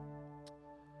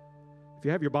If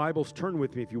you have your Bibles, turn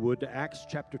with me, if you would, to Acts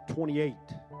chapter 28.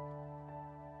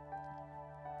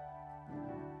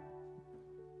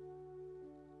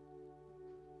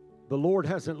 The Lord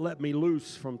hasn't let me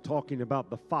loose from talking about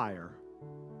the fire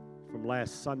from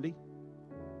last Sunday.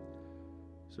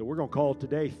 So we're going to call it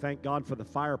today, Thank God for the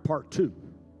Fire Part 2.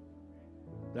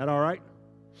 Is that all right?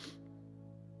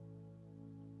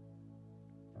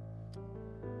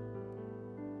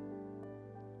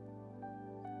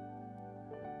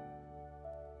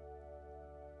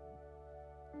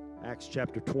 Acts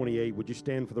chapter 28. Would you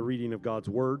stand for the reading of God's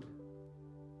Word?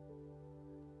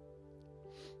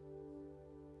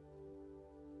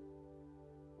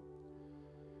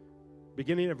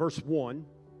 Beginning at verse 1.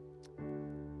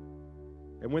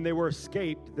 And when they were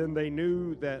escaped, then they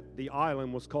knew that the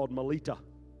island was called Melita.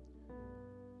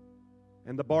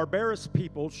 And the barbarous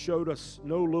people showed us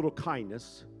no little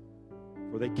kindness,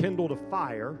 for they kindled a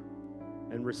fire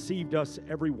and received us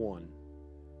every one,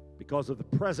 because of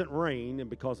the present rain and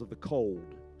because of the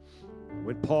cold.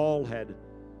 When Paul had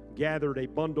gathered a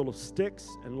bundle of sticks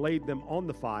and laid them on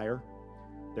the fire,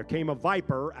 there came a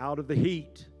viper out of the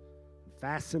heat,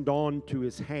 fastened on to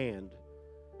his hand.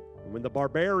 And when the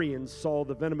barbarians saw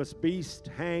the venomous beast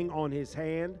hang on his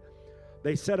hand,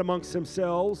 they said amongst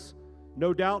themselves,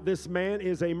 "No doubt this man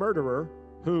is a murderer,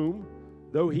 whom,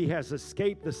 though he has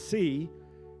escaped the sea,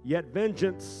 yet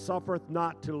vengeance suffereth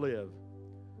not to live."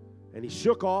 And he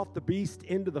shook off the beast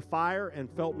into the fire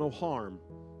and felt no harm.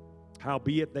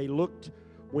 Howbeit they looked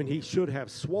when he should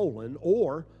have swollen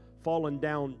or fallen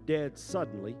down dead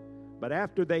suddenly. But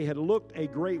after they had looked a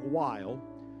great while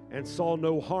and saw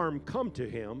no harm come to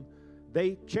him,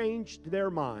 they changed their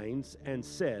minds and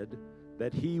said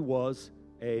that he was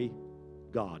a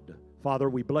god. Father,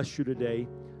 we bless you today.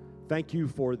 Thank you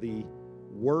for the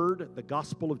word, the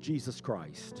gospel of Jesus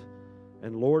Christ.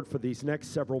 And Lord, for these next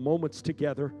several moments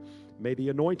together, may the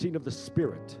anointing of the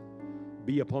Spirit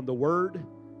be upon the word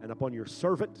and upon your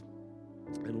servant.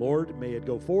 And Lord, may it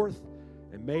go forth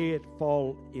and may it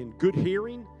fall in good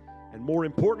hearing and, more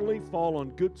importantly, fall on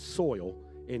good soil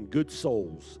in good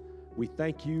souls. We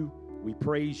thank you, we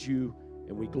praise you,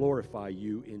 and we glorify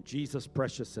you in Jesus'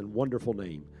 precious and wonderful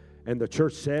name. And the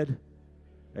church said,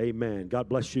 amen. God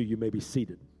bless you. You may be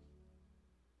seated.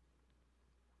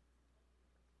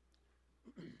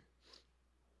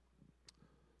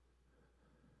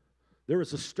 There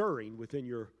is a stirring within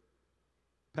your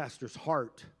pastor's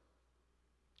heart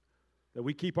that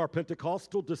we keep our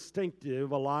Pentecostal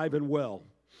distinctive alive and well.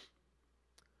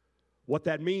 What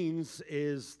that means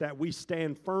is that we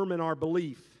stand firm in our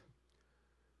belief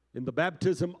in the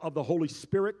baptism of the Holy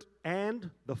Spirit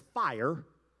and the fire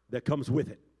that comes with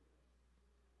it.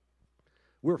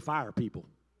 We're fire people.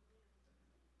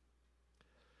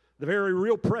 The very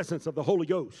real presence of the Holy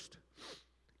Ghost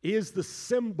is the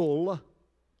symbol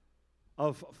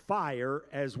of fire,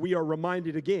 as we are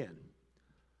reminded again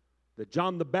that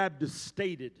John the Baptist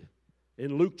stated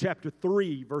in Luke chapter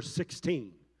 3, verse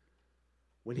 16,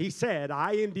 when he said,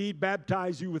 "I indeed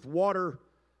baptize you with water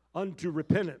unto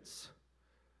repentance,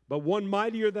 but one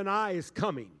mightier than I is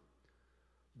coming,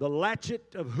 the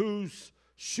latchet of whose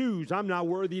shoes I'm not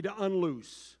worthy to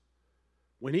unloose.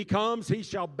 When he comes, he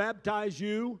shall baptize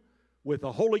you with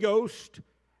the Holy Ghost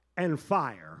and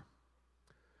fire."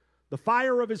 The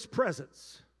fire of his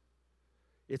presence.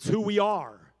 It's who we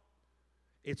are.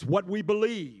 It's what we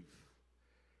believe.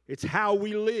 It's how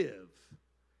we live.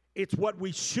 It's what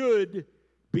we should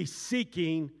be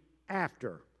seeking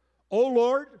after. Oh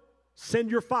Lord,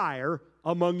 send your fire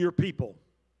among your people.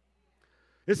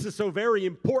 This is so very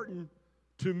important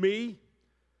to me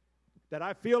that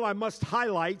I feel I must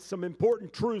highlight some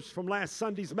important truths from last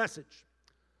Sunday's message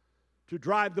to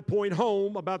drive the point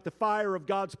home about the fire of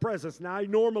God's presence. Now, I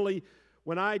normally,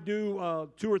 when I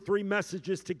do 2 or 3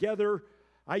 messages together,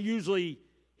 I usually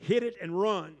hit it and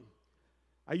run.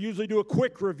 I usually do a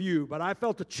quick review, but I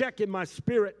felt a check in my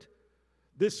spirit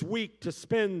this week to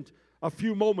spend a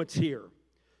few moments here.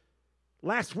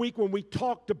 Last week when we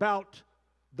talked about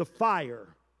the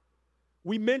fire,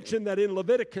 we mentioned that in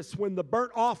Leviticus, when the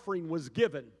burnt offering was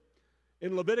given,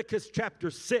 in Leviticus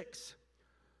chapter 6,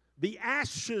 the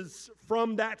ashes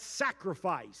from that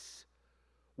sacrifice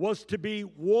was to be,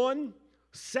 1,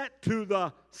 set to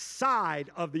the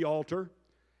side of the altar,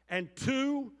 and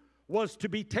 2, was to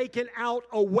be taken out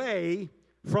away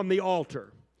from the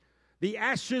altar. The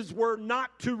ashes were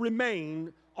not to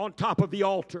remain on top of the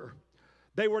altar.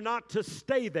 They were not to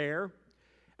stay there.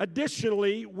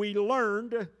 Additionally, we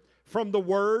learned from the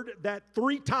word that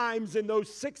 3 times in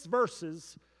those 6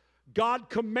 verses, God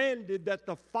commanded that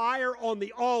the fire on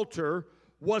the altar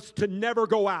was to never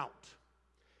go out.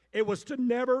 It was to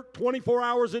never, 24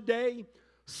 hours a day,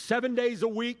 7 days a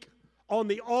week, on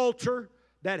the altar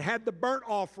that had the burnt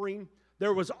offering,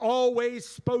 there was always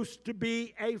supposed to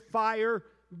be a fire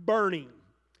burning.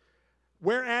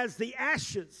 Whereas the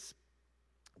ashes,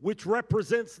 which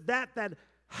represents that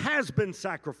has been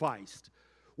sacrificed,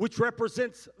 which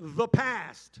represents the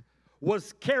past,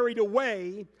 was carried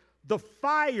away, the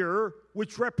fire,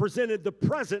 which represented the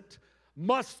present,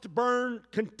 must burn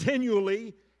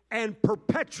continually and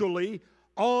perpetually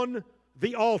on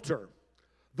the altar.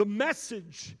 The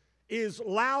message is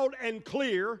loud and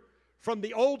clear from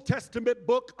the Old Testament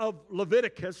book of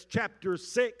Leviticus, chapter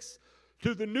 6,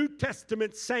 to the New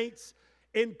Testament saints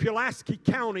in Pulaski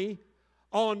County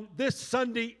on this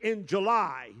Sunday in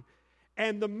July.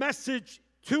 And the message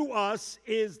to us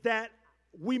is that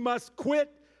we must quit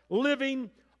living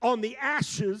on the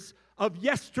ashes of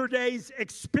yesterday's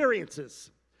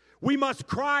experiences. We must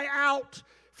cry out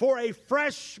for a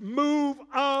fresh move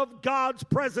of God's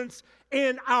presence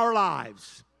in our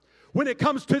lives. When it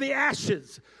comes to the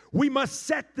ashes, we must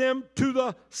set them to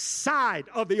the side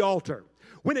of the altar.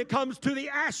 When it comes to the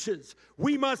ashes,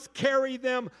 we must carry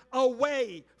them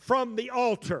away from the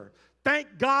altar.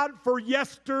 Thank God for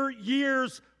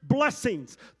yesteryear's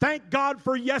blessings. Thank God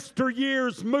for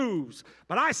yesteryear's moves.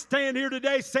 But I stand here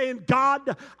today saying,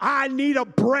 God, I need a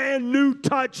brand new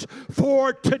touch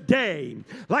for today.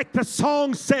 Like the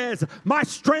song says, my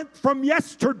strength from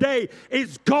yesterday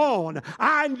is gone.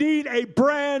 I need a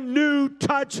brand new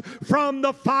touch from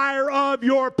the fire of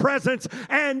your presence,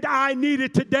 and I need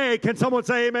it today. Can someone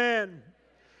say amen?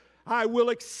 I will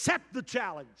accept the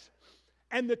challenge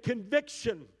and the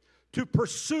conviction to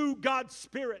pursue God's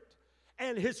Spirit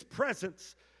and His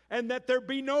presence, and that there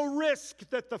be no risk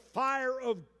that the fire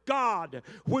of God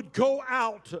would go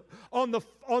out on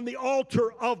the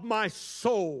altar of my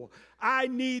soul. I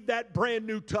need that brand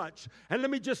new touch. And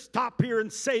let me just stop here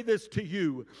and say this to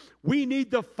you. We need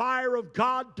the fire of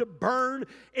God to burn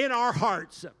in our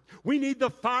hearts. We need the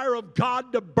fire of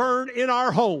God to burn in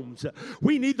our homes.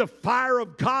 We need the fire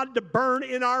of God to burn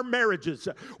in our marriages.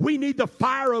 We need the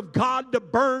fire of God to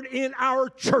burn in our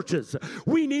churches.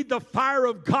 We need the fire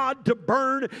of God to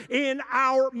burn in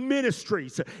our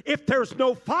ministries. If there's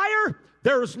no fire,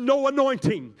 there's no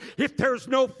anointing. If there's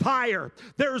no fire,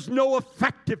 there's no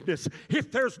effectiveness.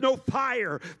 If there's no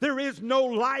fire, there is no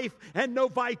life and no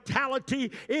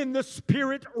vitality in the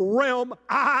spirit realm.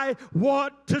 I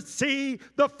want to see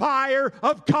the fire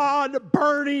of God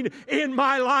burning in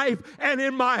my life and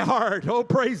in my heart. Oh,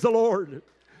 praise the Lord.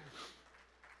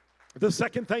 The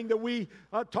second thing that we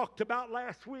talked about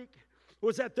last week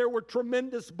was that there were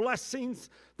tremendous blessings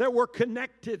that were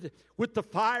connected with the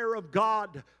fire of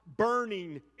God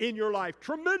burning in your life.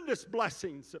 Tremendous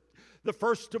blessings. The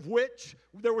first of which,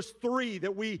 there was 3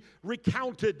 that we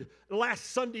recounted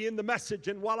last Sunday in the message.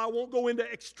 And while I won't go into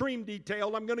extreme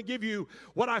detail, I'm going to give you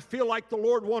what I feel like the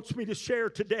Lord wants me to share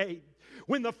today.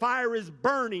 When the fire is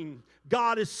burning,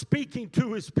 God is speaking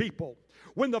to His people.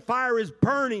 When the fire is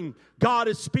burning, God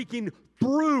is speaking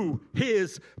through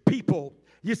His people.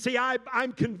 You see,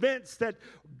 I'm convinced that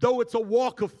though it's a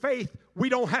walk of faith, we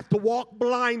don't have to walk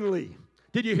blindly.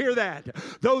 Did you hear that?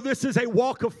 Though this is a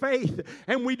walk of faith,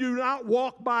 and we do not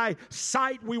walk by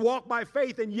sight, we walk by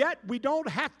faith, and yet we don't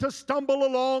have to stumble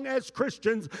along as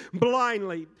Christians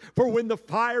blindly. For when the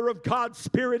fire of God's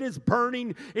Spirit is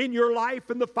burning in your life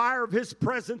and the fire of His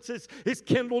presence is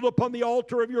kindled upon the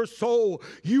altar of your soul,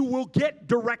 you will get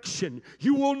direction.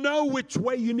 You will know which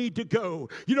way you need to go.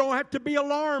 You don't have to be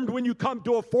alarmed when you come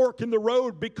to a fork in the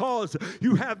road, because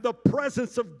you have the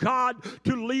presence of God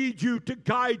to lead you, to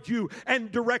guide you, and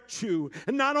direct you.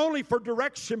 And not only for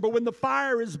direction, but when the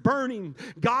fire is burning,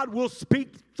 God will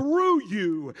speak through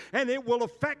you, and it will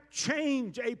affect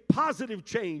change, a positive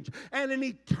change, and an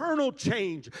eternal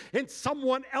change in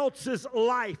someone else's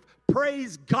life.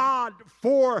 Praise God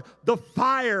for the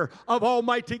fire of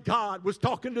Almighty God. Was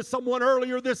talking to someone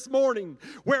earlier this morning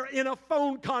where in a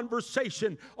phone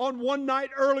conversation on one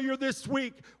night earlier this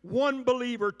week, one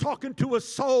believer talking to a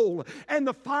soul, and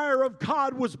the fire of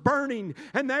God was burning,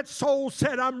 and that soul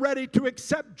said, I'm ready to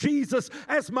accept Jesus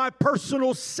as my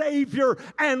personal Savior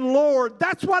and Lord.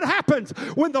 That's what happens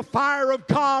when the fire of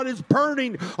God is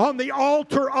burning on the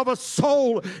altar of a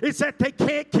soul. It's that they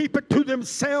can't keep it to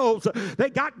themselves. They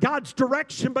got God God's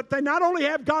direction, but they not only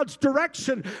have God's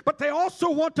direction, but they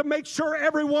also want to make sure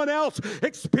everyone else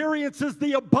experiences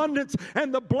the abundance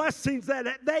and the blessings that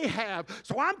they have.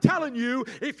 So I'm telling you,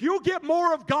 if you get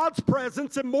more of God's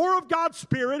presence and more of God's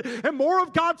Spirit and more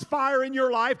of God's fire in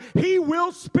your life, He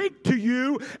will speak to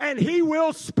you and He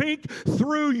will speak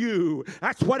through you.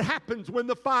 That's what happens when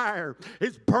the fire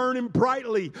is burning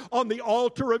brightly on the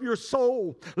altar of your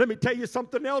soul. Let me tell you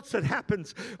something else that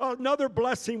happens. Another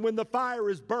blessing when the fire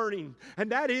is burning,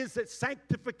 and that is that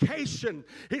sanctification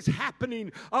is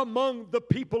happening among the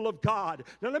people of God.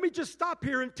 Now let me just stop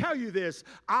here and tell you this.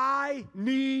 I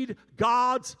need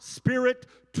God's Spirit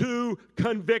to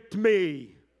convict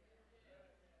me.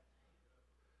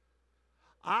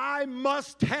 I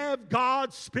must have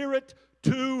God's Spirit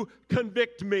to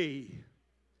convict me.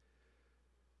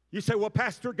 You say, well,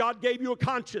 Pastor, God gave you a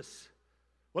conscience.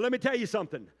 Well, let me tell you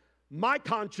something. My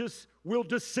conscience will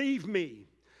deceive me.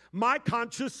 My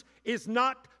conscience is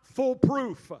not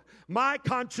foolproof. My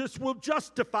conscience will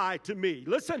justify to me.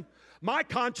 Listen, my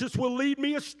conscience will lead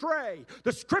me astray.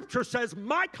 The scripture says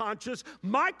my conscience,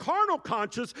 my carnal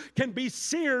conscience, can be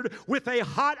seared with a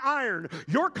hot iron.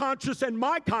 Your conscience and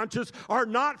my conscience are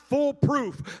not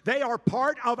foolproof. They are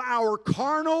part of our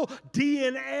carnal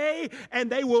DNA, and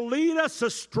they will lead us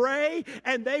astray,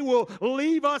 and they will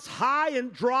leave us high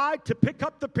and dry to pick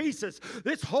up the pieces.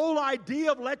 This whole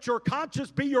idea of let your conscience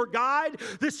be your guide,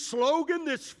 this slogan,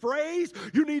 this phrase,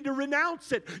 you need to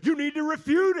renounce it. You need to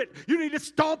refute it. You need to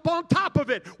stomp on top of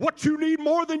it. What you need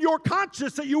more than your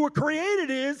conscience that you were created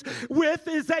is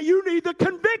that you need the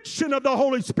conviction of the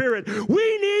Holy Spirit.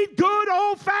 We need good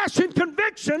old-fashioned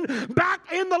conviction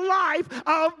back in the life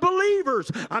of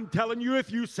believers. I'm telling you,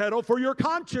 if you settle for your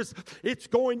conscience, it's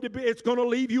going to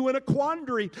leave you in a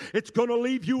quandary. It's going to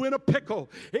leave you in a pickle.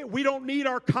 We don't need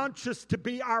our conscience to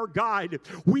be our guide.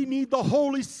 We need the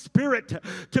Holy Spirit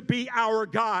to be our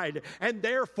guide, and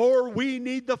therefore we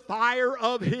need the fire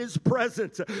of His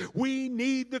presence. We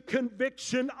need the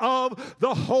conviction of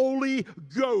the Holy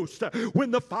Ghost. When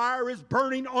the fire is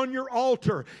burning on your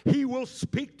altar, He will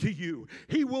speak to you.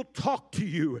 He will talk to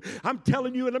you. I'm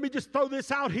telling you, and let me just throw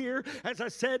this out here. As I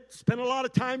said, spent a lot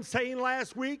of time saying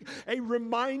last week, a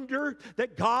reminder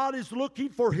that God is looking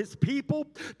for His people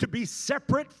to be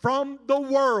separate from the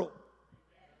world.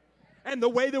 And the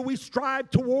way that we strive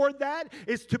toward that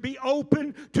is to be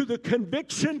open to the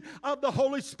conviction of the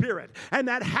Holy Spirit. And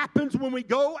that happens when we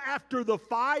go after the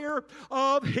fire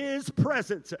of His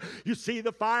presence. You see,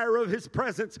 the fire of His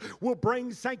presence will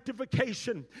bring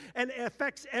sanctification and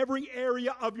affects every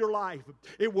area of your life.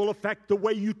 It will affect the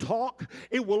way you talk.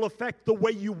 It will affect the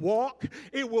way you walk.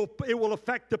 It will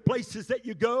affect the places that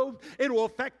you go. It will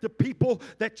affect the people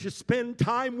that you spend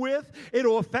time with. It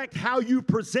will affect how you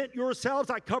present yourselves.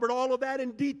 I covered all of that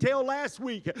in detail last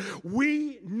week.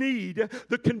 We need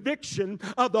the conviction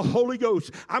of the Holy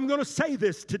Ghost. I'm going to say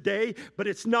this today, but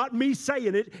it's not me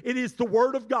saying it. It is the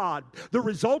Word of God. The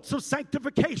results of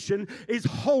sanctification is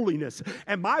holiness.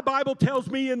 And my Bible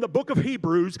tells me in the book of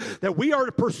Hebrews that we are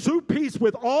to pursue peace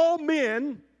with all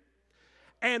men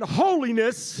and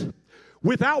holiness,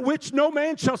 without which no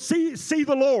man shall see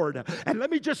the Lord. And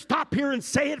let me just stop here and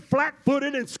say it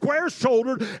flat-footed and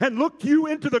square-shouldered and look you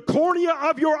into the cornea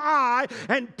of your eye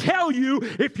and tell you,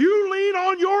 if you lean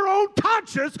on your own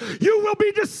conscience, you will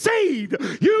be deceived.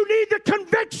 You need the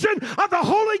conviction of the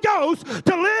Holy Ghost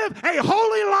to live a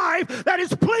holy life that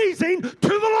is pleasing to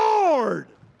the Lord.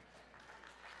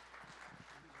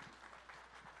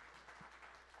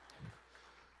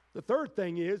 The third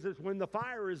thing is when the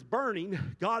fire is burning,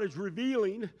 God is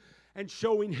revealing and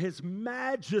showing His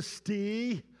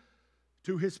majesty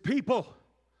to His people.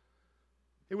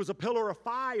 It was a pillar of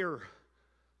fire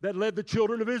that led the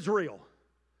children of Israel.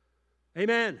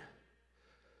 Amen.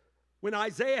 When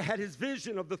Isaiah had his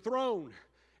vision of the throne,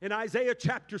 in Isaiah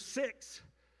chapter 6,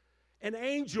 an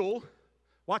angel,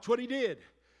 watch what he did.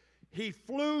 He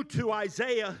flew to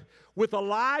Isaiah with a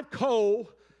live coal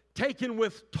taken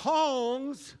with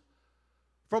tongs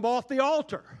from off the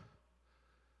altar.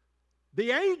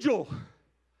 The angel,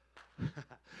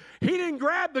 he didn't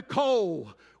grab the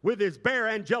coal with his bare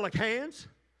angelic hands.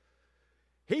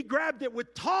 He grabbed it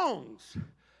with tongs.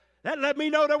 That let me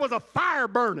know there was a fire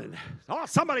burning. Oh,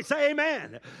 somebody say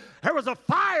amen. There was a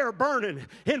fire burning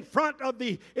in front of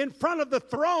the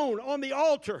throne on the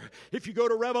altar. If you go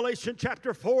to Revelation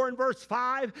chapter 4 and verse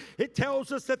 5, it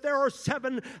tells us that there are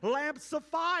 7 lamps of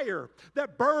fire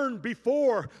that burn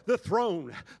before the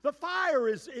throne. The fire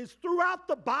is throughout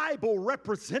the Bible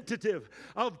representative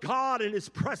of God and His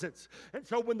presence. And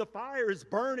so when the fire is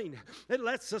burning, it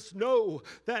lets us know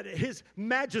that His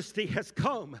majesty has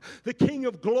come. The King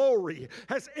of glory glory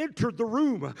has entered the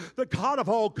room. The God of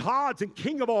all gods and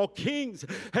King of all kings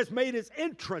has made his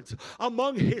entrance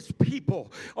among his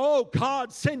people. Oh,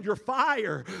 God, send your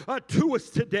fire to us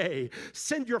today.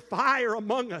 Send your fire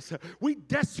among us. We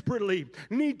desperately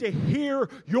need to hear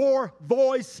your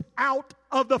voice out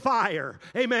of the fire.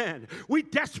 Amen. We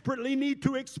desperately need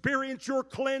to experience your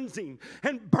cleansing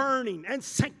and burning and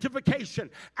sanctification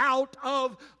out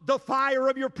of the fire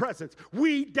of your presence.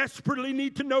 We desperately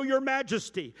need to know your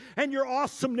majesty and your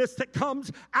awesomeness that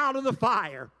comes out of the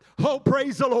fire. Oh,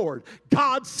 praise the Lord.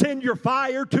 God, send your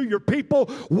fire to your people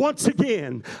once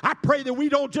again. I pray that we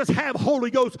don't just have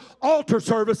Holy Ghost altar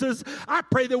services. I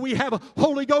pray that we have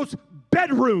Holy Ghost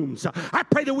bedrooms. I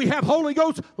pray that we have Holy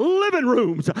Ghost living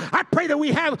rooms. I pray that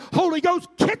we have Holy Ghost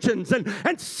kitchens and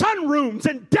sunrooms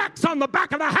and decks on the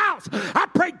back of the house. I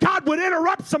pray God would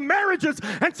interrupt some marriages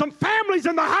and some families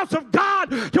in the house of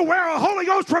God to where a Holy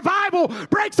Ghost revival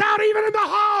breaks out even in the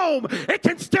home. It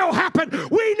can still happen.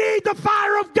 We need the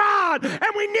fire of God,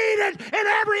 and we need it in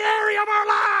every area of our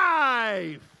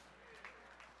life.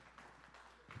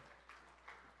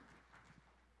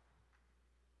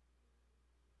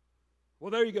 Well,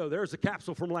 there you go. There's a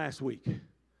capsule from last week.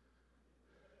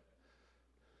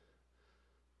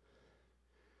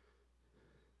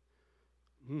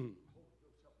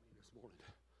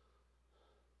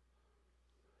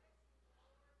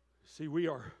 See, we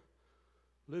are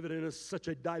living in such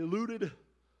a diluted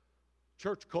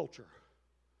church culture.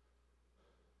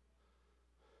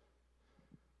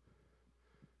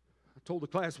 I told the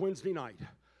class Wednesday night,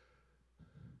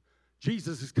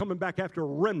 Jesus is coming back after a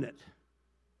remnant.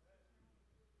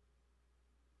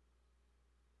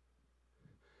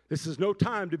 This is no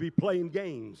time to be playing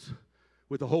games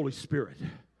with the Holy Spirit.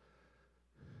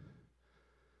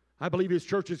 I believe his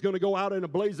church is going to go out in a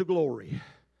blaze of glory.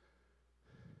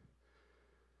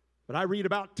 But I read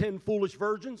about 10 foolish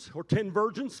virgins, or 10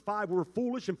 virgins. 5 were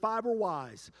foolish and 5 were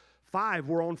wise. 5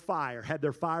 were on fire, had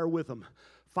their fire with them.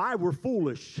 5 were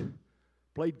foolish,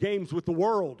 played games with the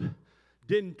world,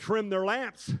 didn't trim their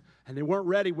lamps, and they weren't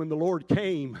ready when the Lord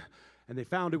came. And they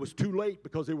found it was too late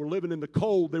because they were living in the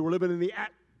cold. They were living in the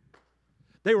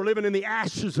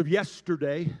ashes of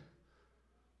yesterday.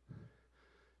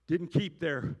 Didn't keep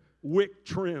their wick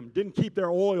trimmed. Didn't keep their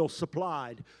oil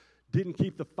supplied. Didn't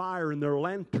keep the fire in their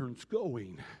lanterns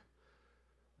going.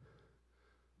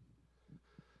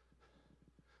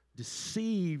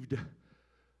 Deceived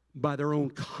by their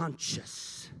own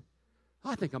conscience.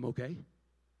 I think I'm okay.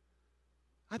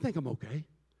 I think I'm okay.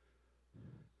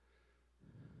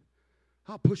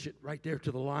 I'll push it right there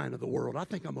to the line of the world. I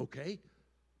think I'm okay.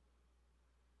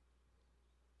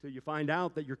 Till you find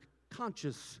out that your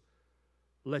conscience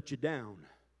let you down.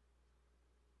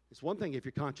 It's one thing if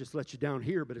your conscience lets you down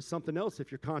here, but it's something else if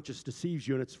your conscience deceives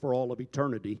you and it's for all of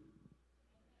eternity.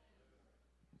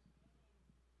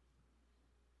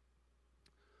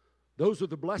 Those are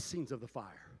the blessings of the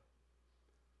fire.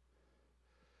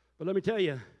 But let me tell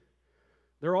you,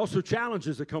 there are also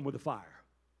challenges that come with the fire.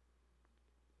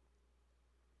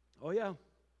 Oh, yeah.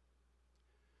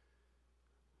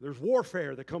 There's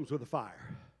warfare that comes with the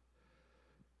fire.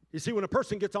 You see, when a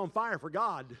person gets on fire for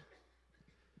God,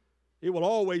 it will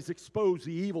always expose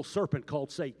the evil serpent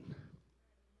called Satan.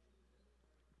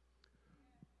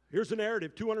 Here's a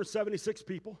narrative, 276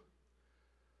 people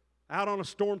out on a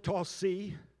storm-tossed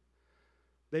sea.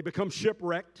 They become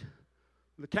shipwrecked.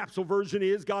 The capsule version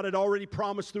is God had already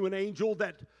promised through an angel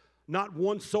that not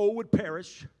one soul would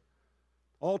perish.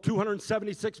 All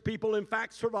 276 people, in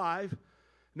fact, survive. And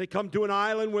they come to an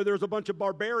island where there's a bunch of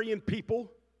barbarian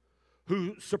people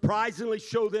who surprisingly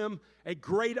show them a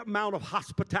great amount of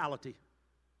hospitality.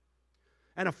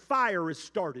 And a fire is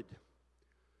started.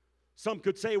 Some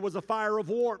could say it was a fire of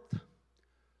warmth,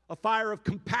 a fire of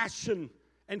compassion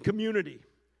and community.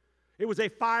 It was a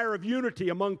fire of unity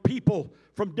among people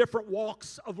from different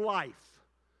walks of life.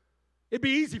 It'd be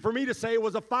easy for me to say it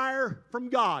was a fire from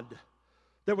God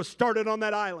that was started on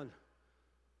that island.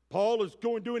 Paul is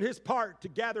doing his part to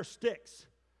gather sticks,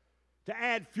 to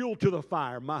add fuel to the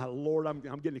fire. My Lord, I'm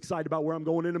getting excited about where I'm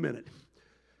going in a minute.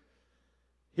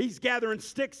 He's gathering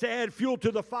sticks to add fuel to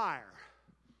the fire.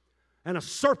 And a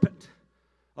serpent,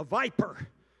 a viper,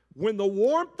 when the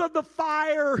warmth of the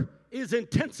fire is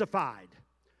intensified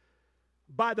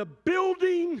by the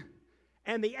building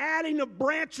and the adding of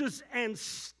branches and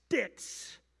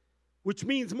sticks, which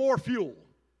means more fuel,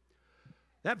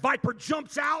 that viper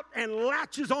jumps out and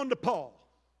latches onto Paul.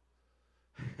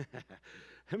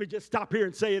 Let me just stop here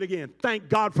and say it again. Thank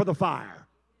God for the fire.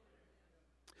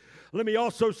 Let me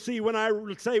also say when I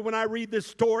read this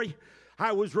story,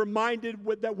 I was reminded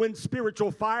that when spiritual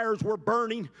fires were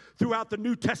burning throughout the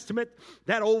New Testament,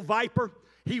 that old viper,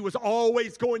 he was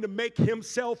always going to make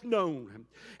himself known.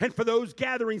 And for those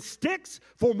gathering sticks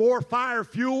for more fire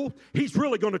fuel, he's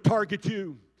really going to target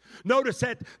you. Notice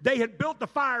that they had built the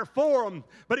fire for him,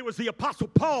 but it was the Apostle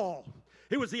Paul.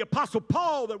 It was the Apostle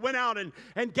Paul that went out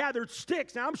and gathered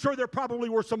sticks. Now, I'm sure there probably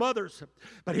were some others,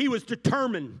 but he was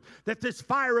determined that this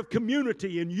fire of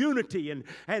community and unity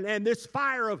and this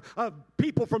fire of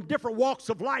people from different walks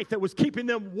of life that was keeping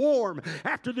them warm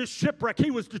after this shipwreck,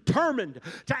 he was determined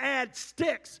to add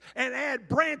sticks and add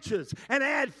branches and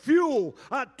add fuel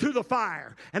to the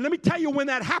fire. And let me tell you, when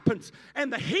that happens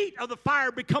and the heat of the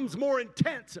fire becomes more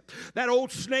intense, that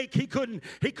old snake, he couldn't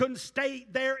stay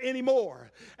there anymore.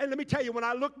 And let me tell you, when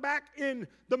I look back in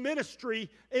the ministry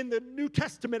in the New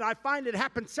Testament, I find it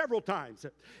happened several times.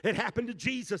 It happened to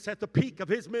Jesus at the peak of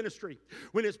his ministry,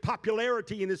 when his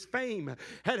popularity and his fame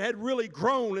had really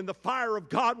grown and the fire of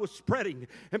God was spreading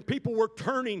and people were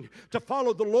turning to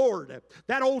follow the Lord.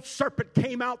 That old serpent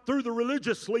came out through the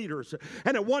religious leaders,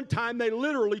 and at one time they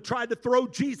literally tried to throw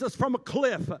Jesus from a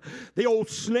cliff. The old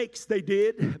snakes, they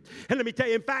did. And let me tell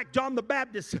you, in fact, John the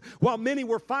Baptist, while many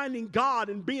were finding God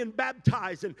and being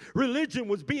baptized and religion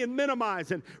was being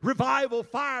minimized and revival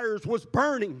fires was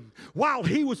burning, while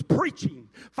he was preaching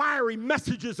fiery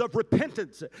messages of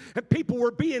repentance and people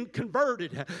were being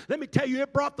converted, let me tell you,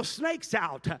 it brought the snakes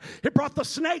out. It brought the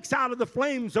snakes out of the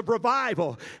flames of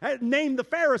revival. It named the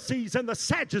Pharisees and the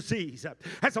Sadducees.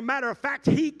 As a matter of fact,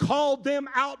 he called them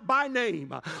out by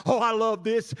name. Oh, I love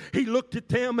this. He looked at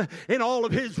them in all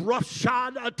of his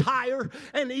roughshod attire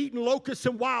and eating locusts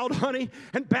and wild honey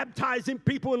and baptizing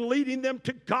people and leading them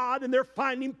to God, and they're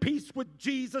finding peace with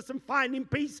Jesus and finding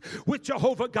peace with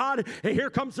Jehovah God. And here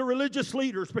comes the religious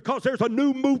leaders, because there's a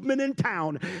new movement in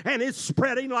town and it's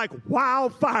spreading like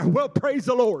wildfire. Well, praise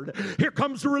the Lord. Here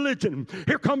comes the religion.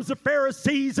 Here comes the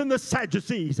Pharisees and the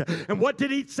Sadducees. And what did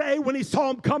he say when he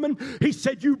saw them coming? He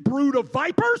said, "You brood of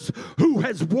vipers, who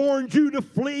has warned you to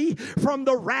flee from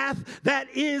the wrath that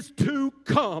is to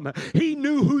come?" He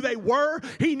knew who they were.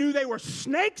 He knew they were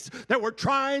snakes that were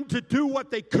trying to do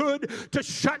what they could to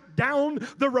shut down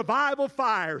the revival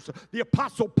fires. The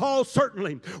Apostle Paul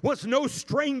certainly was no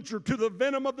stranger to the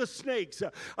venom of the snakes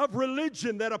of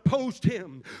religion that opposed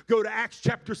him. Go to Acts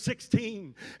chapter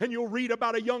 16 and you'll read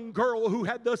about a young girl who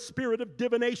had the spirit of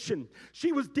divination.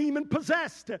 She was demon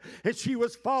possessed and she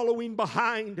was following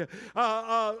behind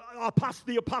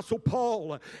the Apostle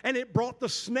Paul, and it brought the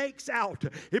snakes out.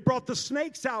 It brought the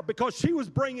snakes out because she was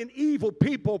bringing evil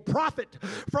people profit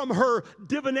from her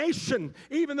divination,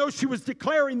 even though she was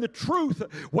declaring the truth.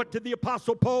 What did the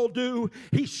Apostle Paul do?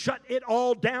 He shut it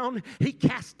all down. He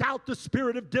cast out the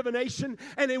spirit of divination,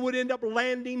 and it would end up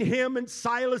landing him and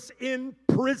Silas in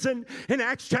prison in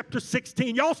Acts chapter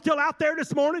 16. Y'all still out there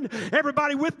this morning?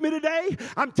 Everybody with me today?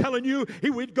 I'm telling you,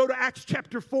 we'd go to Acts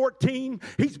chapter 14.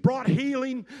 He's brought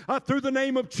healing through the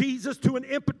name of Jesus to an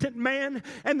impotent man,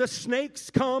 and the snakes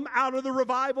come out of the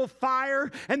revival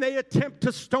fire, and they attempt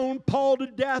to stone Paul to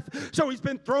death. So he's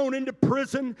been thrown into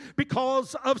prison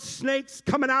because of snakes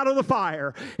coming out of the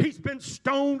fire. He's been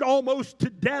stoned almost to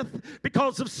death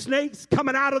because of snakes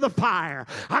coming out of the fire.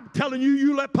 I'm telling you,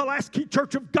 you let Pulaski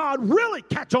Church of God really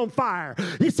catch on fire.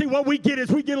 You see, what we get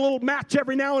is we get a little match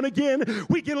every now and again.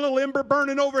 We get a little ember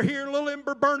burning over here, a little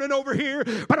ember burning over here.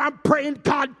 But I'm praying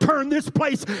God turn this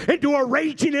place into a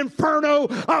raging inferno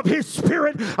of His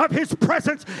Spirit, of His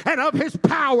presence, and of His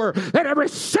power. That every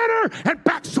sinner and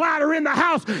backslider in the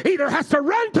house either has to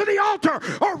run to the altar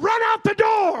or run out the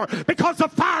door, because the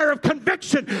fire of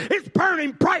conviction is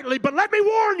burning brightly. But let me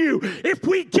warn you, if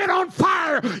we get on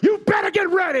fire, you better get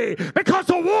ready, because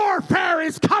the warfare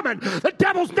is coming. The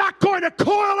devil's not going to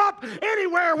coil up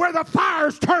anywhere where the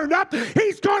fire's turned up.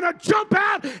 He's going to jump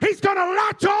out. He's going to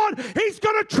latch on. He's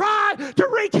going to try to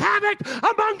wreak havoc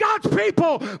among God's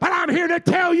people. But I'm here to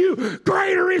tell you,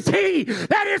 greater is He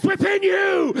that is within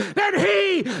you than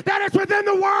he that is within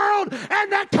the world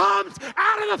and that comes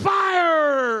out of the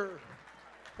fire.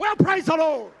 Well, praise the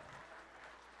Lord.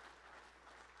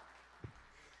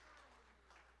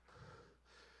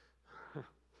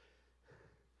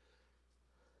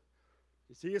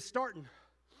 You see, it's starting.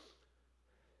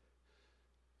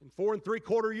 In 4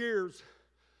 3/4 years,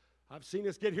 I've seen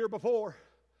us get here before.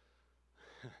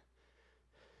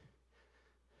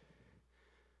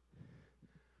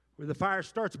 Where the fire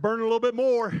starts burning a little bit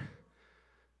more,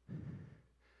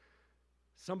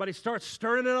 somebody starts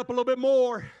stirring it up a little bit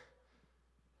more.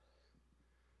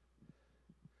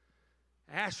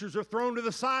 Ashes are thrown to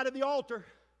the side of the altar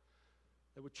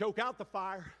that would choke out the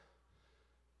fire.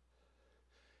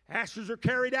 Ashes are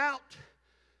carried out.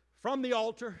 from the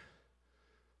altar.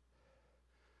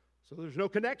 So there's no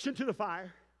connection to the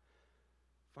fire.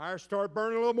 Fire started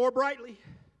burning a little more brightly.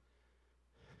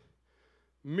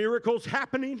 Miracles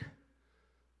happening.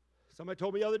 Somebody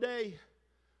told me the other day,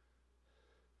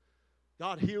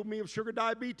 God healed me of sugar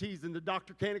diabetes and the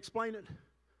doctor can't explain it.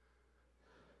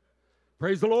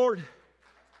 Praise the Lord.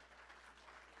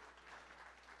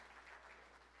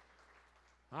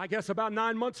 I guess about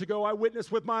 9 months ago, I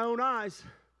witnessed with my own eyes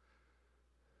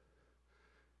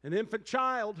an infant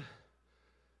child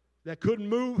that couldn't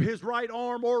move his right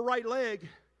arm or right leg.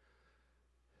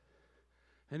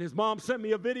 And his mom sent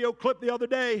me a video clip the other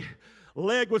day.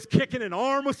 Leg was kicking and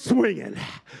arm was swinging.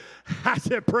 I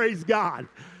said, praise God.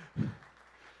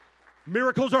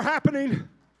 Miracles are happening.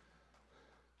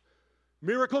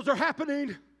 Miracles are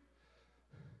happening.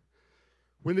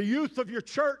 When the youth of your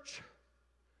church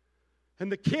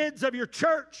and the kids of your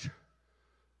church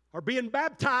are being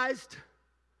baptized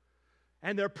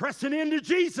and they're pressing into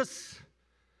Jesus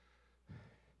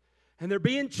and they're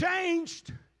being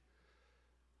changed.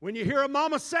 When you hear a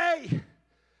mama say,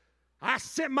 I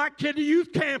sent my kid to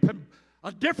youth camp and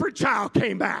a different child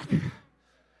came back. Let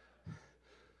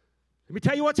me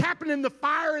tell you what's happening. The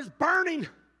fire is burning.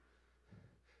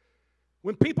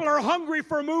 When people are hungry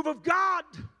for a move of God,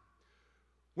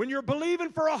 when you're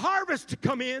believing for a harvest to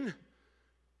come in,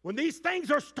 when these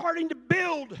things are starting to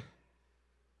build,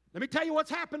 let me tell you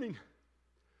what's happening.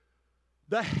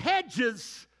 The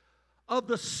hedges of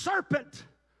the serpent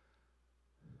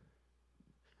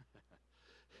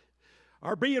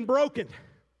are being broken.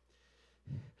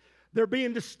 They're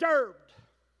being disturbed.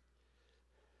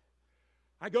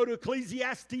 I go to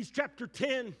Ecclesiastes chapter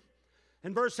 10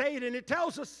 and verse 8, and it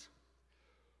tells us,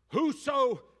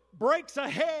 whoso breaks a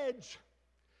hedge,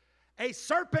 a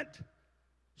serpent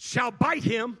shall bite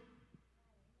him.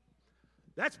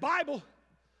 That's Bible.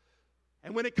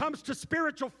 And when it comes to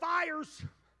spiritual fires,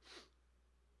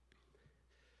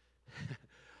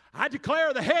 I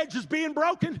declare the hedge is being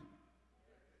broken.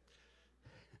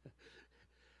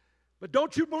 But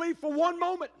don't you believe for one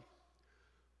moment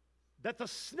that the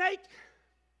snake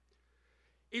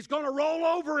is going to roll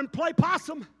over and play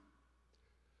possum.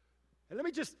 And let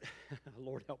me just,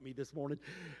 Lord help me this morning.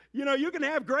 You know, you can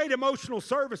have great emotional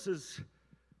services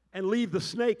and leave the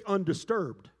snake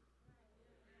undisturbed.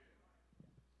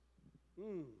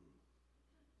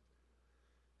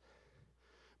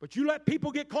 But you let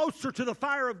people get closer to the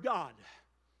fire of God.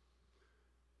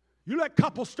 You let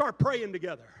couples start praying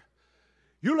together.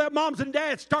 You let moms and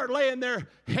dads start laying their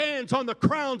hands on the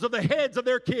crowns of the heads of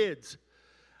their kids.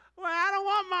 Well, I don't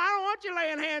want you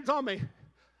laying hands on me.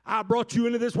 I brought you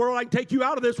into this world. I can take you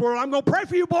out of this world. I'm going to pray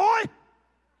for you, boy.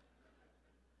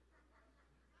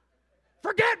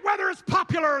 Forget whether it's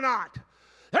popular or not.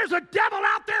 There's a devil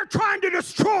out there trying to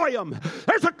destroy them.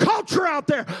 There's a culture out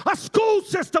there, a school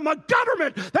system, a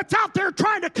government that's out there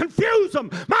trying to confuse them.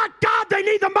 My God, they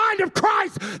need the mind of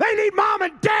Christ. They need mom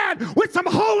and dad with some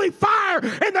holy fire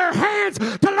in their hands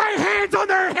to lay hands on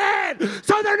their head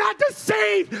so they're not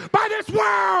deceived by this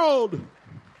world.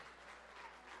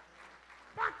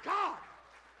 My God.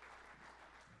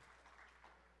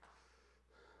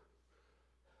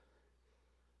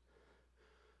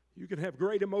 You can have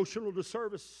great emotional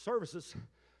services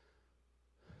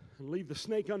and leave the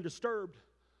snake undisturbed.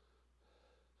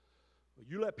 But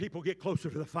you let people get closer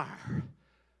to the fire,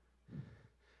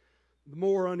 the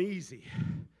more uneasy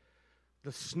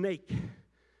the snake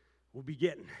will be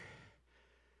getting.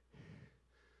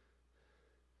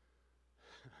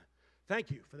 Thank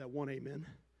you for that one amen.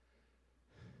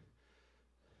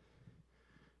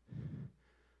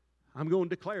 I'm going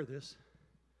to declare this.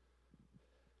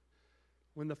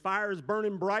 When the fire is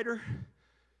burning brighter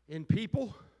in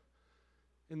people,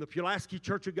 in the Pulaski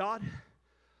Church of God,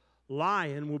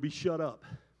 lying will be shut up.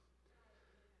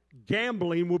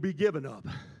 Gambling will be given up.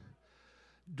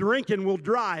 Drinking will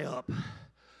dry up.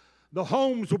 The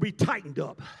homes will be tightened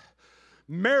up.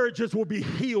 Marriages will be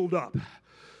healed up.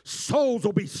 Souls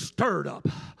will be stirred up.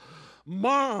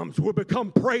 Moms will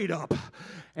become prayed up.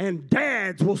 And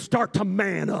dads will start to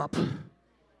man up.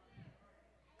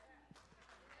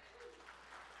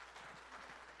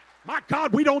 My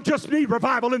God, we don't just need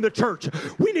revival in the church.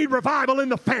 We need revival in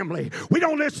the family. We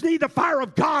don't just need the fire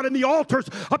of God in the altars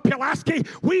of Pulaski.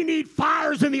 We need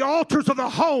fires in the altars of the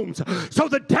homes so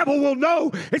the devil will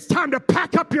know it's time to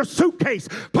pack up your suitcase.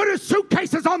 Put his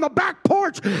suitcases on the back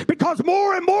porch because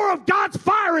more and more of God's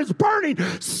fire is burning.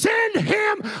 Send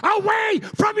him away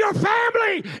from your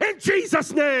family in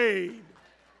Jesus' name.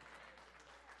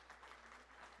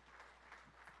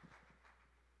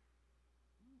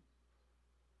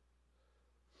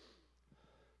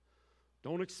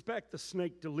 Don't expect the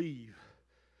snake to leave.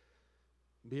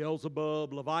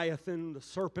 Beelzebub, Leviathan, the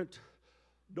serpent,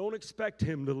 don't expect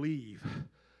him to leave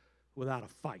without a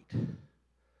fight.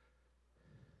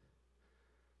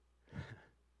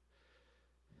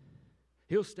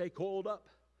 He'll stay coiled up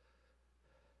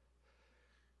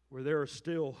where there are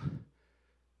still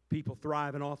people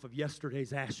thriving off of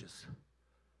yesterday's ashes.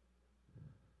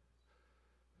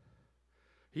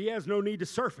 He has no need to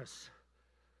surface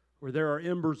where there are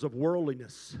embers of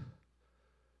worldliness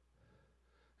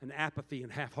and apathy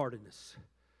and half-heartedness.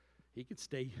 He can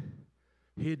stay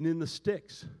hidden in the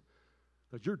sticks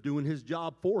because you're doing his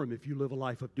job for him if you live a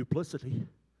life of duplicity.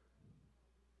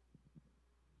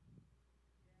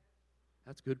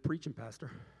 That's good preaching,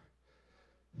 Pastor.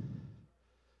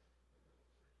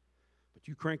 But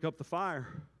you crank up the fire,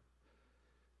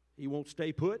 he won't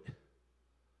stay put.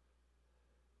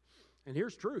 And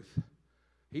here's truth.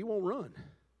 He won't run.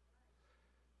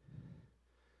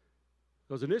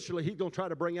 Because initially he's going to try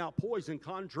to bring out poison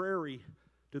contrary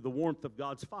to the warmth of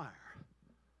God's fire.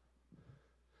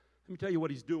 Let me tell you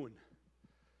what he's doing.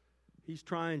 He's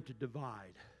trying to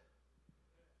divide.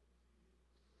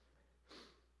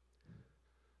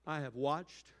 I have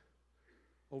watched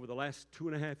over the last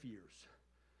 2.5 years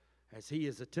as he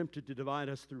has attempted to divide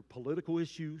us through political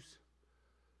issues,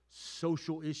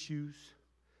 social issues,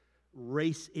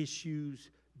 race issues,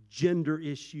 gender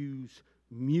issues,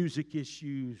 music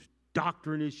issues,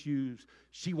 doctrine issues.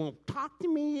 She won't talk to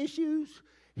me issues.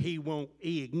 He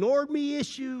ignored me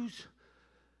issues.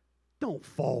 Don't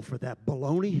fall for that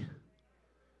baloney.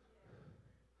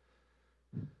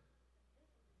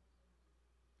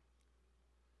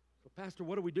 So, Pastor,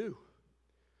 what do we do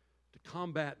to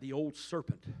combat the old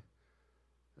serpent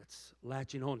that's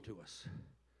latching onto us?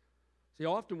 See,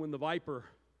 often when the viper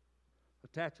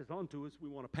attaches onto us, we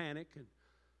want to panic and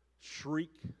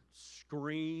shriek,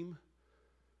 scream,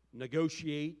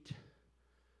 negotiate,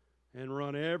 and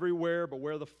run everywhere but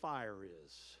where the fire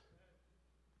is.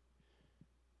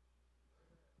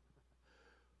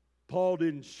 Paul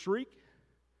didn't shriek,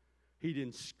 he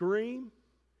didn't scream,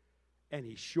 and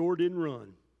he sure didn't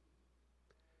run.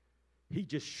 He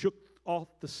just shook off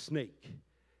the snake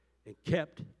and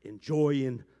kept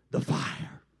enjoying the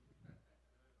fire.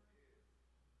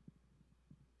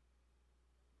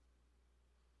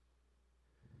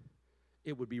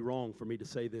 It would be wrong for me to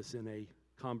say this in a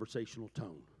conversational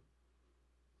tone.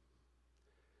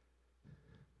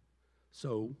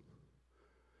 So,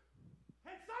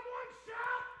 can someone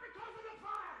shout because of the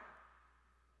fire?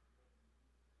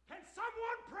 Can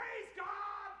someone praise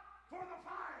God for the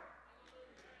fire?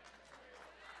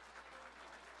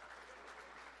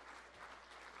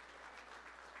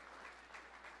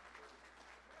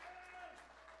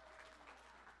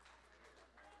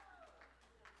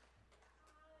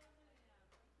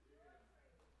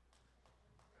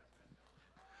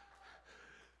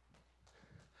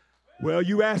 Well,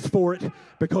 you asked for it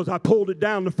because I pulled it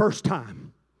down the first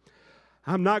time.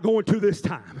 I'm not going to this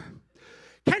time.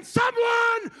 Can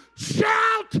someone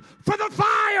shout for the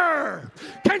fire?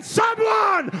 Can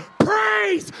someone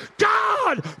praise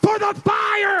God for the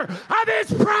fire of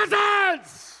His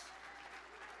presence?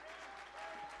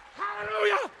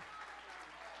 Hallelujah!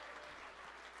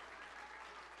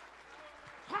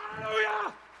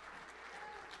 Hallelujah!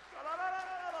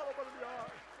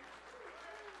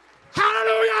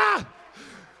 Hallelujah!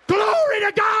 Glory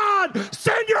to God!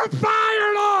 Send your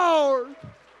fire, Lord!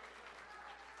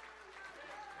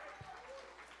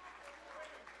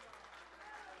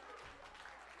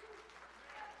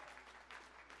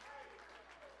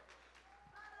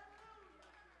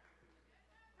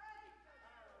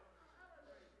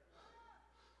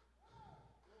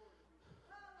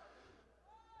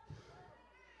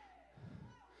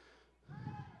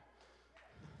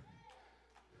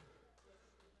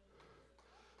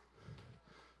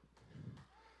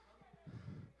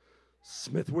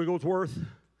 Smith Wigglesworth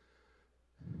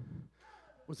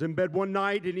was in bed one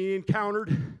night and he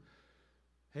encountered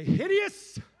a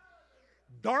hideous,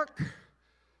 dark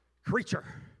creature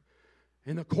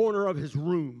in the corner of his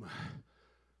room.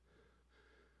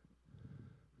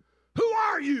 "Who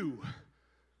are you?"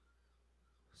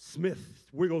 Smith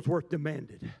Wigglesworth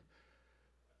demanded.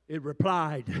 It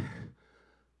replied,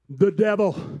 "The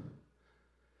devil."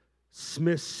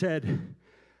 Smith said,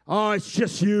 "Oh, it's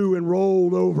just you," and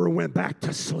rolled over and went back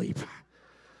to sleep.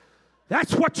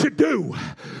 That's what you do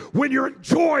when you're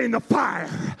enjoying the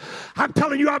fire. I'm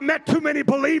telling you, I've met too many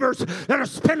believers that are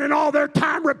spending all their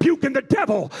time rebuking the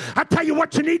devil. I tell you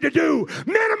what you need to do.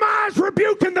 Minimize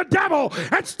rebuking the devil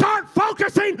and start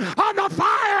focusing on the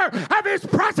fire of His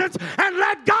presence and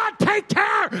let God take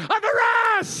care of the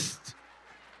rest.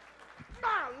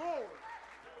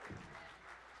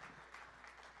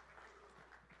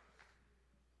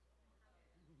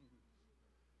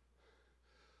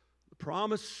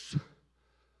 promise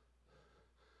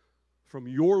from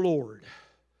your Lord.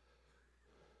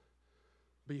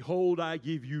 Behold, I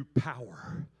give you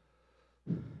power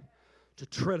to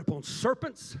tread upon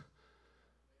serpents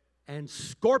and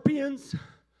scorpions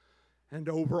and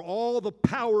over all the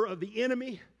power of the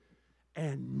enemy,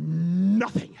 and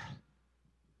nothing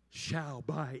shall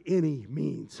by any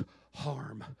means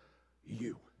harm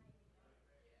you.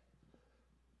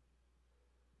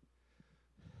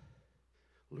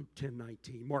 Luke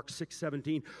 10:19, Mark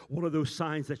 6:17, one of those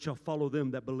signs that shall follow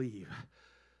them that believe.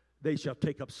 They shall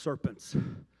take up serpents,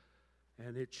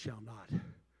 and it shall not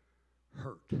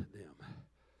hurt them.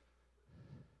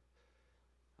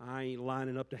 I ain't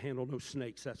lining up to handle no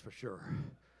snakes, that's for sure.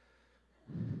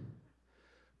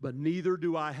 But neither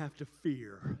do I have to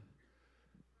fear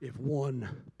if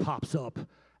one pops up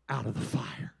out of the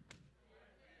fire.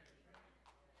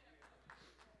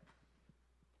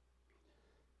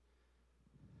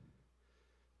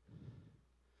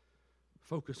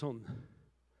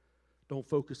 Don't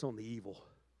focus on the evil.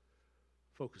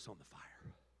 Focus on the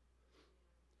fire.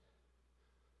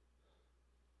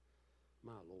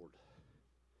 My Lord.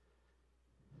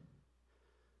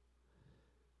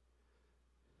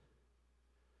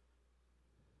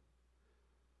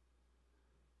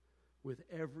 With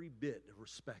every bit of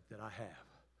respect that I have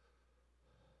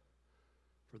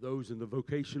for those in the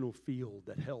vocational field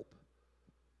that help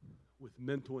with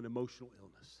mental and emotional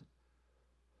illness,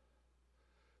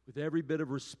 with every bit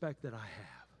of respect that I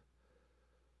have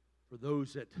for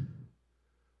those that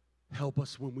help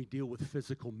us when we deal with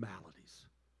physical maladies,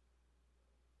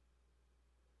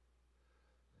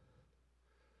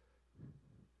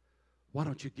 why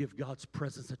don't you give God's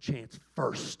presence a chance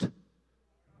first?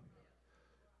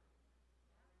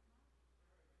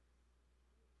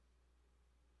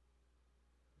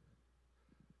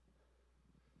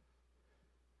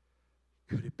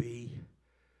 Could it be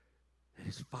that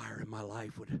His fire in my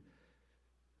life would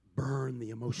burn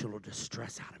the emotional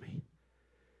distress out of me?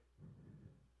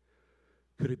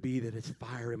 Could it be that His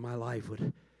fire in my life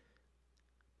would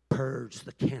purge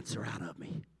the cancer out of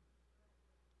me?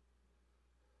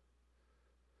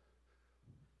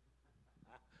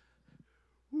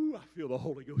 Ooh, I feel the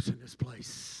Holy Ghost in this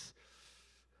place.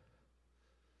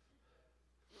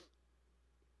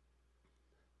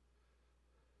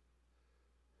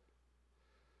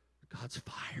 God's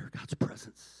fire, God's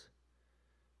presence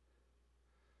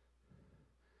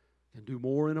can do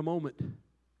more in a moment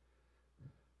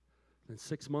than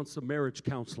 6 months of marriage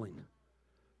counseling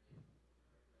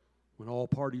when all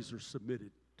parties are submitted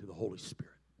to the Holy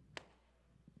Spirit.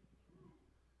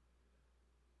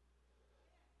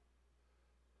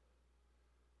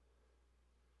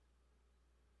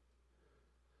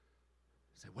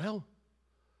 Say, well,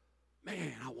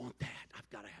 man, I want that. I've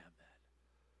got to have that.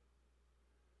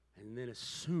 And then as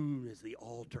soon as the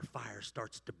altar fire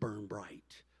starts to burn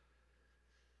bright,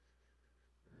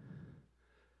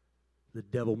 the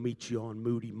devil meets you on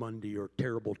Moody Monday or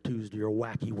Terrible Tuesday or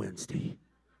Wacky Wednesday.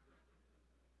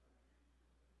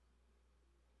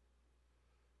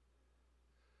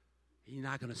 He's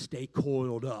not going to stay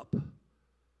coiled up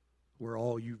where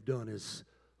all you've done is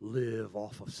live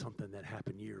off of something that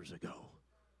happened years ago.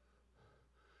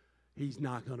 He's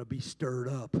not going to be stirred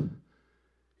up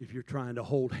if you're trying to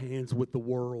hold hands with the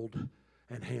world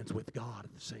and hands with God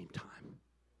at the same time.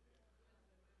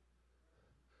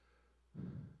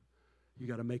 You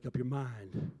got to make up your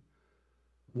mind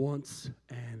once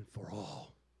and for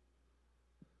all.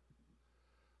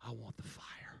 I want the fire.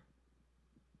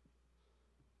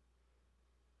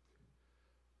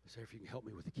 Sarah, if you can help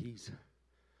me with the keys.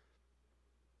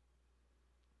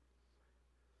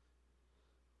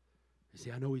 You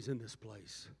see, I know He's in this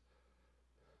place.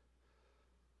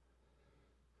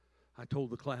 I told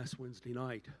the class Wednesday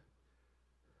night,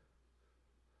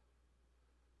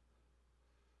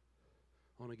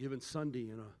 on a given Sunday,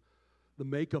 the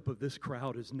makeup of this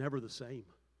crowd is never the same.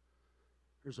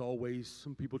 There's always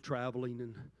some people traveling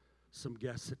and some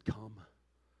guests that come.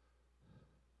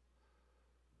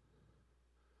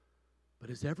 But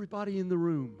is everybody in the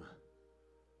room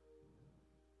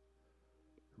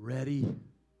ready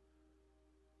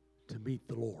to meet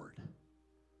the Lord?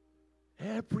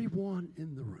 Everyone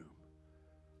in the room.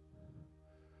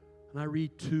 And I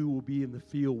read 2 will be in the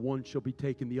field, 1 shall be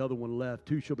taken, the other one left.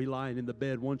 2 shall be lying in the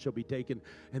bed, 1 shall be taken,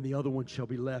 and the other one shall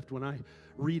be left. When I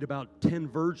read about 10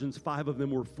 virgins, 5 of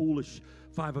them were foolish,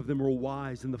 5 of them were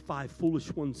wise, and the 5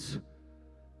 foolish ones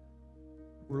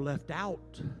were left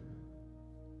out.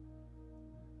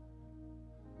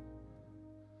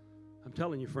 I'm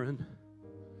telling you, friend,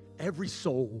 every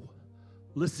soul,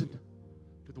 listen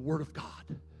to the Word of God.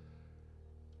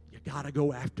 You got to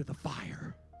go after the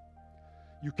fire.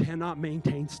 You cannot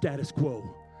maintain status quo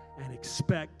and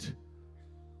expect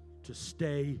to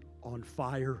stay on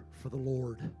fire for the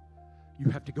Lord. You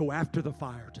have to go after the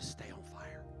fire to stay on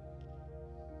fire.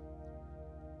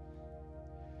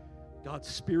 God's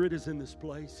Spirit is in this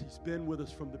place. He's been with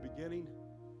us from the beginning.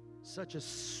 Such a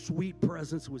sweet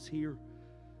presence was here.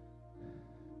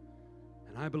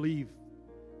 And I believe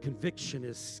conviction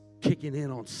is kicking in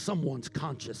on someone's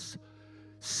conscience.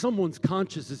 Someone's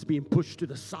conscience is being pushed to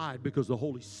the side because the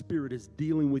Holy Spirit is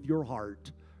dealing with your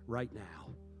heart right now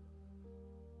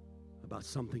about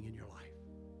something in your life.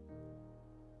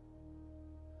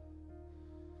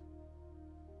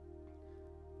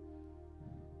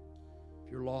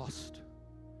 If you're lost,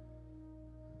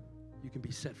 you can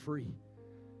be set free.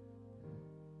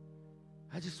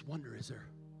 I just wonder, is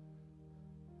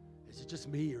it just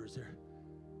me, or is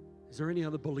there any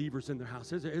other believers in their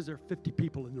house? Is there 50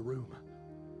 people in the room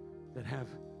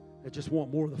that just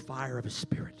want more of the fire of His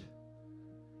Spirit?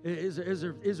 Is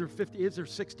there 50? Is there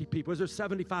 60 people? Is there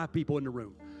 75 people in the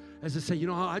room? As they say, you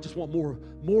know, I just want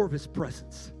more of His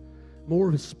presence, more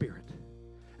of His Spirit.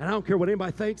 And I don't care what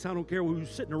anybody thinks. I don't care who's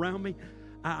sitting around me.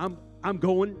 I'm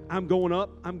going up. I'm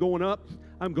going up.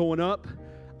 I'm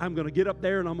going to get up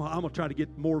there, and I'm going to try to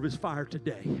get more of His fire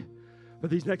today. For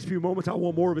these next few moments, I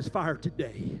want more of His fire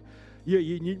today.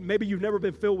 Maybe you've never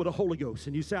been filled with the Holy Ghost,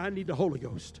 and you say, I need the Holy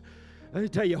Ghost. Let me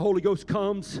tell you, Holy Ghost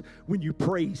comes when you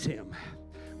praise Him.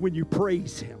 When you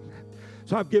praise Him.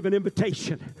 So I've given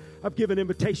invitation.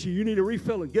 You need a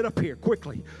refill, and get up here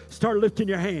quickly. Start lifting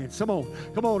your hands. Come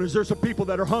on. Is there some people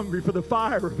that are hungry for the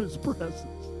fire of His presence?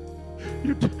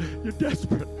 You're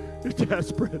desperate. You're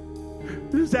desperate.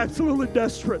 You're just absolutely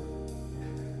desperate.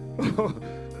 Oh,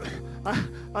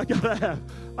 I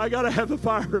gotta have the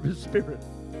fire of His Spirit.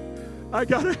 I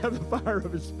gotta have the fire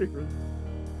of His Spirit.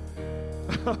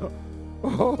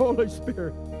 Oh, Holy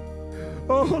Spirit.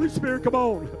 Oh, Holy Spirit, come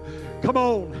on.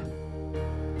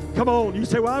 You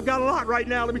say, well, I've got a lot right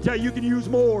now. Let me tell you, you can use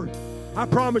more. I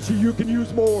promise you can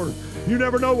use more. You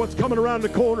never know what's coming around the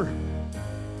corner.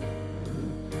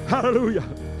 Hallelujah.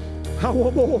 I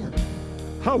want more.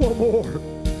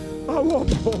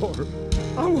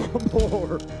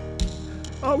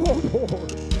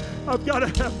 I've got to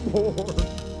have more.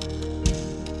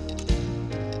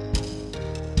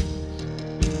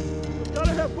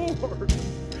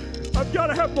 I've got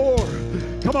to have more.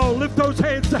 Come on, lift those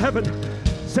hands to heaven.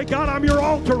 Say, God, I'm your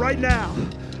altar right now.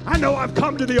 I know I've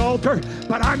come to the altar,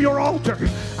 but I'm your altar.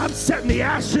 I'm setting the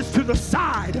ashes to the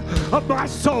side of my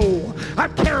soul.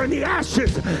 I'm carrying the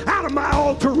ashes out of my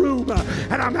altar room,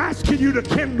 and I'm asking you to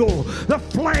kindle the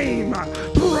flame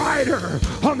brighter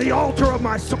on the altar of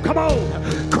my soul. Come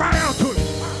on, cry out to Him.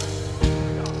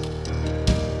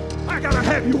 I gotta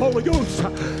have you, Holy Ghost.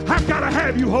 I've gotta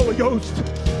have you, Holy Ghost.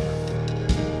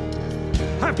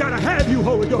 I've gotta have you,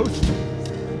 Holy Ghost.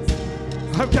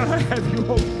 I've gotta have you,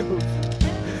 Holy Ghost.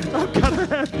 I've gotta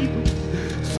have you.